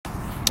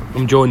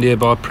I'm joined here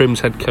by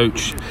Prim's head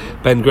coach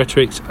Ben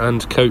Gretorix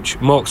and coach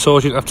Mark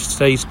Sargent after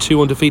today's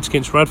 2 defeats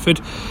against Radford.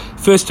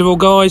 First of all,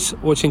 guys,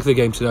 what do you think of the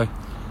game today?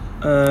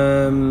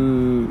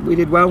 We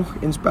did well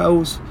in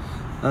spells.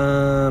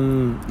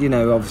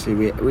 Obviously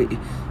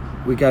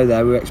we go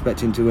there, we're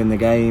expecting to win the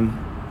game.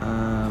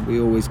 We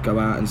always go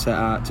out and set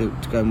out to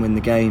go and win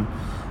the game.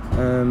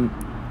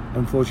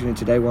 Unfortunately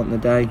today wasn't the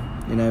day.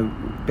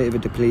 Bit of a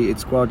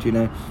depleted squad.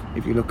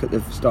 If you look at the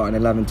starting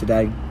 11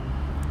 today,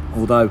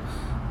 although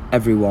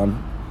everyone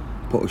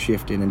put a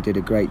shift in and did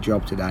a great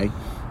job today,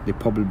 they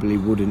probably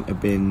wouldn't have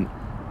been,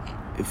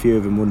 a few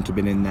of them wouldn't have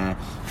been in there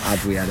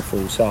had we had a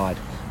full side.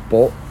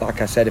 But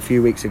like I said a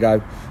few weeks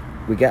ago,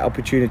 we get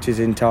opportunities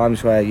in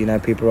times where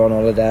people are on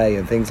holiday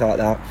and things like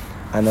that,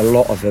 and a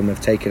lot of them have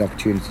taken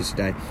opportunities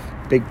today.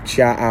 Big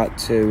shout out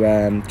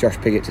to Josh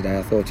Piggott today.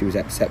 I thought he was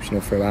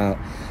exceptional throughout.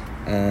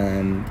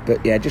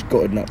 But yeah, just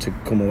gutted not to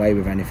come away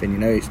with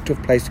anything. It's a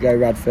tough place to go,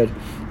 Radford,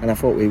 and I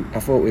thought we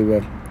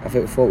were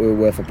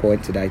worth a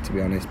point today, to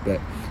be honest. But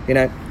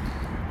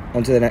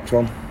on to the next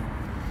one.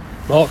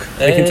 Mark,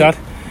 anything to add?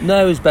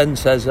 No, as Ben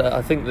says,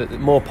 I think that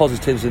more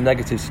positives than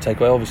negatives to take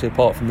away. Obviously,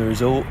 apart from the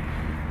result,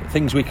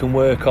 things we can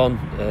work on.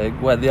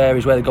 Where the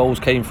areas where the goals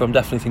came from,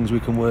 definitely things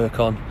we can work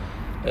on.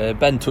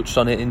 Ben touched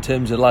on it in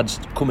terms of lads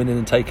coming in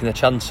and taking their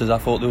chances. I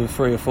thought there were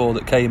 3 or 4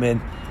 that came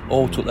in,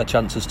 all took their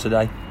chances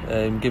today.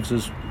 Gives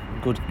us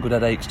good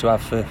headaches to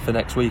have for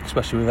next week,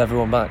 especially with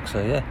everyone back.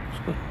 So yeah, it's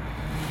good.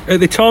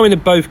 The timing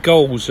of both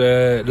goals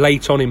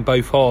late on in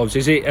both halves,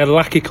 is it a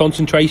lack of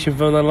concentration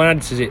from the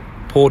lads? Is it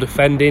poor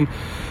defending?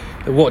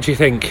 What do you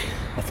think?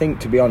 I think,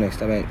 to be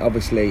honest,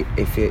 obviously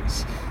I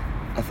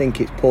think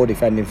it's poor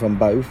defending from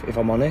both, if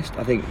I'm honest.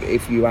 I think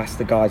if you ask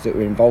the guys that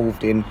were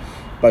involved in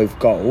both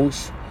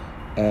goals,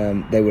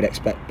 they would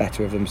expect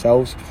better of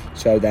themselves.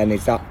 So then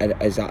is that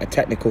a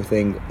technical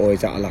thing, or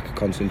is that a lack of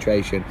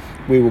concentration?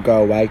 We will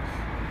go away,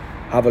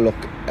 have a look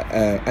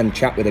and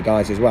chat with the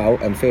guys as well,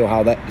 and see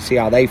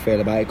how they feel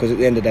about it, because at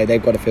the end of the day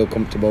they've got to feel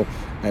comfortable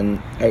and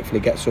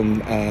hopefully get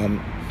some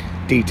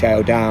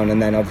detail down,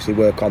 and then obviously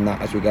work on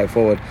that as we go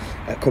forward.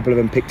 A couple of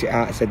them picked it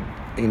out and said,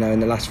 in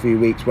the last few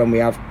weeks when we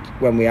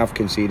have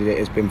conceded, it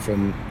has been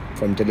from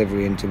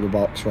delivery into the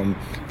box from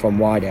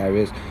wide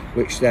areas,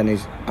 which then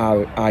is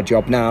our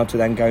job now to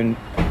then go and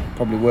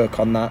probably work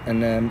on that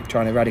and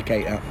try and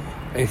eradicate that.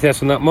 Anything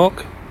else on that,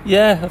 Mark?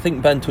 Yeah, I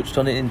think Ben touched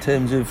on it in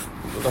terms of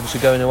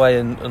obviously going away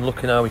and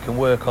looking how we can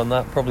work on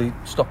that. Probably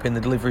stopping the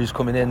deliveries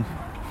coming in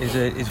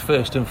is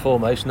first and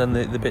foremost, and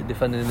then the bit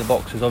defending in the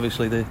box is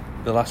obviously the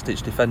last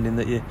ditch defending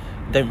that you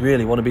don't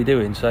really want to be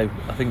doing. So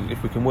I think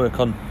if we can work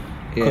on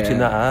cutting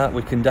that out,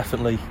 we can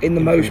definitely. In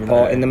the most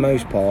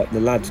part,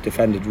 the lads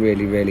defended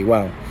really, really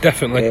well.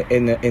 Definitely.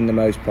 In the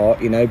most part,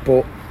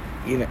 but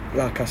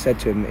like I said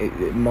to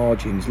him,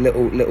 margins,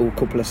 little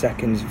couple of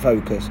seconds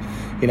focus.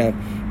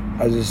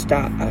 As a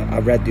stat I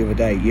read the other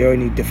day, you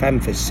only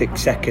defend for 6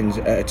 seconds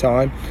at a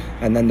time,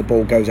 and then the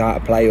ball goes out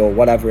of play or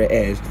whatever it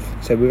is.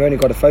 So we've only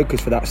got to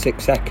focus for that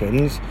 6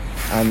 seconds,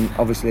 and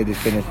obviously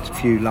there's been a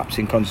few laps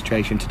in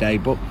concentration today,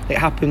 but it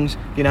happens.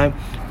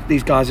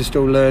 These guys are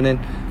still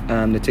learning.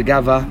 They're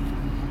together.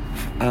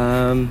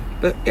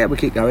 But yeah, we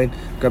keep going.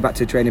 Go back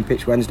to the training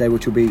pitch Wednesday,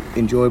 which will be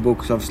enjoyable,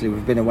 because obviously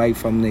we've been away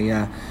from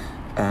the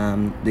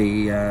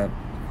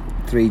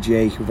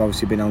 3G. We've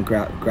obviously been on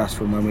grass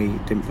from when we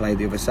didn't play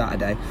the other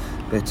Saturday,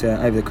 but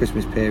over the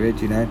Christmas period,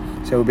 so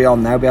we'll be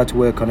on there. We'll be able to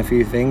work on a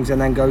few things,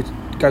 and then go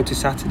to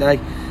Saturday,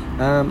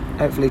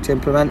 hopefully to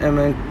implement them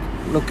and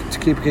look to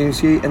keep a clean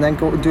sheet, and then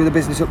go and do the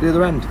business up the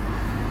other end.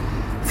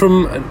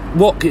 From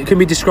what can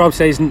be described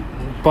today as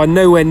by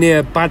nowhere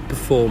near bad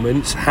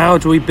performance, how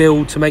do we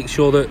build to make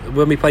sure that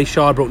when we play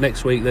Shirebrook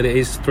next week that it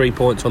is 3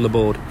 points on the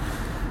board?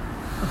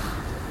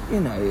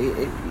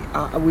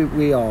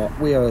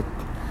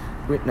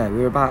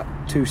 We're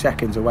about 2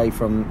 seconds away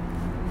from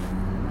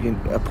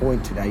a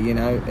point today.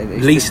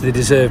 Least they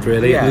deserved,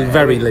 really.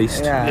 Very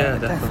least. Yeah,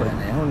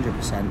 definitely.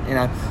 100%.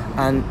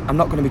 And I'm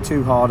not going to be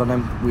too hard on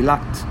them. We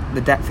lacked the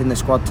depth in the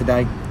squad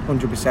today,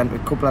 100%.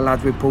 With a couple of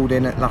lads we pulled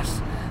in at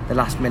the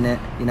last minute.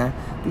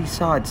 These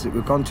sides that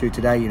we've gone to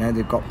today,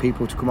 they've got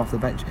people to come off the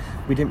bench.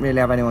 We didn't really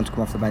have anyone to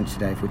come off the bench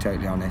today, if we're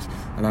totally honest.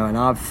 And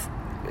I've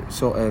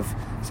sort of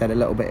said a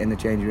little bit in the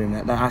changing room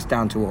that that's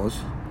down to us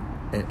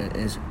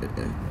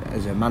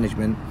as a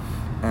management.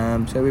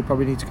 So we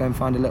probably need to go and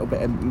find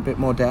a bit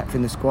more depth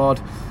in the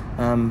squad.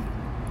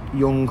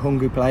 Young,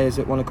 hungry players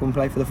that want to come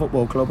play for the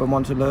football club and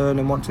want to learn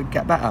and want to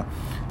get better.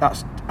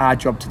 That's our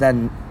job to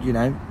then,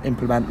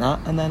 implement that,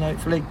 and then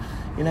hopefully,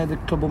 the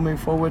club will move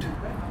forward.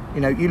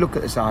 You look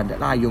at the side,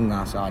 how young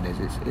our side is.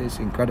 It's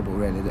incredible,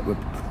 really, that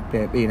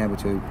we're being able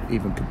to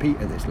even compete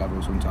at this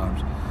level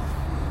sometimes.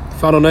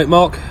 Final note,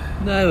 Mark?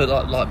 No,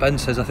 like Ben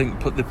says, I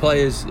think the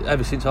players,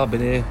 ever since I've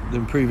been here, they're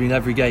improving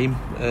every game.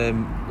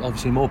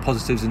 Obviously, more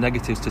positives than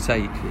negatives to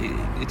take.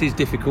 It is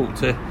difficult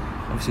to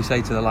obviously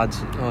say to the lads,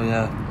 oh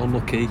yeah,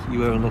 unlucky, you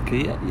were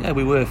unlucky. Yeah,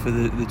 we were for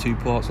the 2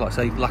 parts, like I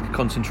say, lack of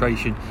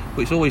concentration.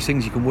 But it's always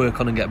things you can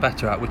work on and get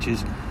better at, which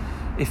is,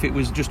 if it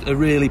was just a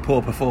really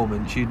poor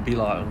performance, you'd be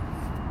like,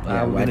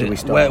 where do we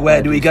start?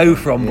 Where do we go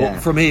from? Yeah.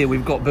 But from here,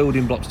 we've got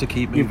building blocks to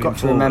keep moving You've got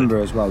to forward. remember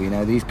as well,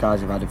 these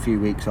guys have had a few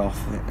weeks off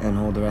and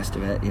all the rest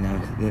of it.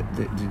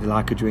 They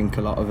like a drink,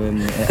 a lot of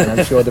them, and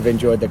I'm sure they've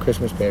enjoyed their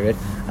Christmas period.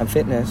 And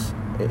fitness,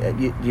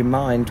 your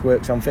mind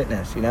works on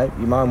fitness. Your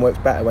mind works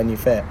better when you're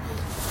fit.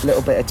 A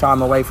little bit of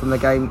time away from the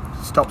game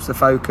stops the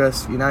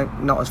focus.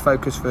 Not as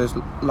focused for as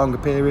longer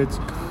periods.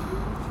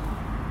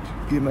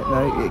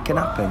 It can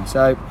happen.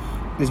 So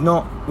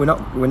we're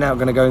now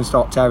going to go and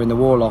start tearing the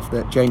wall off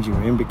the changing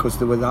room because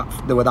they were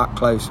that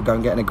close to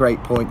going getting a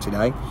great point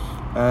today,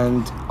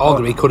 and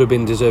arguably could have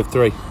been deserved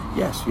 3.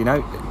 Yes,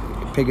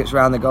 Piggott's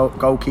round the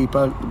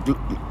goalkeeper.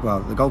 Well,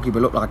 the goalkeeper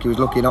looked like he was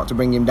lucky not to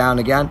bring him down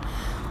again,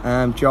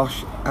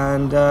 Josh,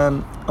 and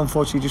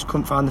unfortunately just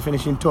couldn't find the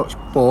finishing touch.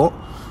 But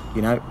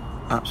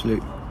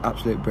absolute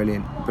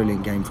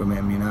brilliant game from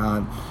him.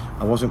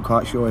 I wasn't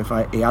quite sure if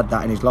he had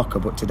that in his locker,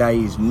 but today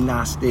he's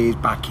nasty, he's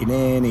backing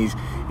in, he's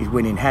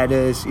winning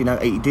headers. He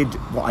did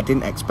what I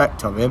didn't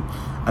expect of him,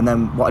 and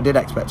then what I did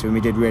expect of him,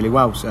 he did really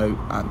well. So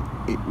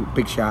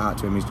big shout out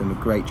to him. He's done a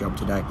great job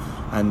today.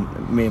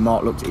 And me and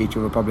Mark looked at each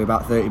other probably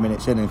about 30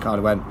 minutes in and kind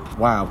of went,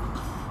 wow,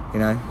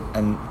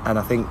 And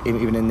I think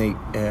even in the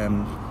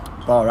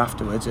bar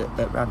afterwards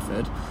at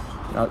Radford,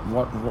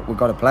 what we've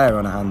got a player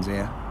on our hands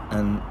here,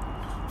 and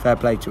fair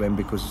play to him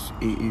because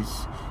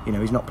he's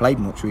not played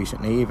much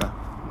recently either.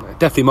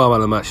 Definitely my man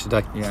of the match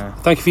today. Yeah.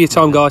 Thank you for your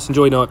time, guys.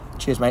 Enjoy your night.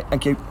 Cheers, mate.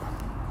 Thank you.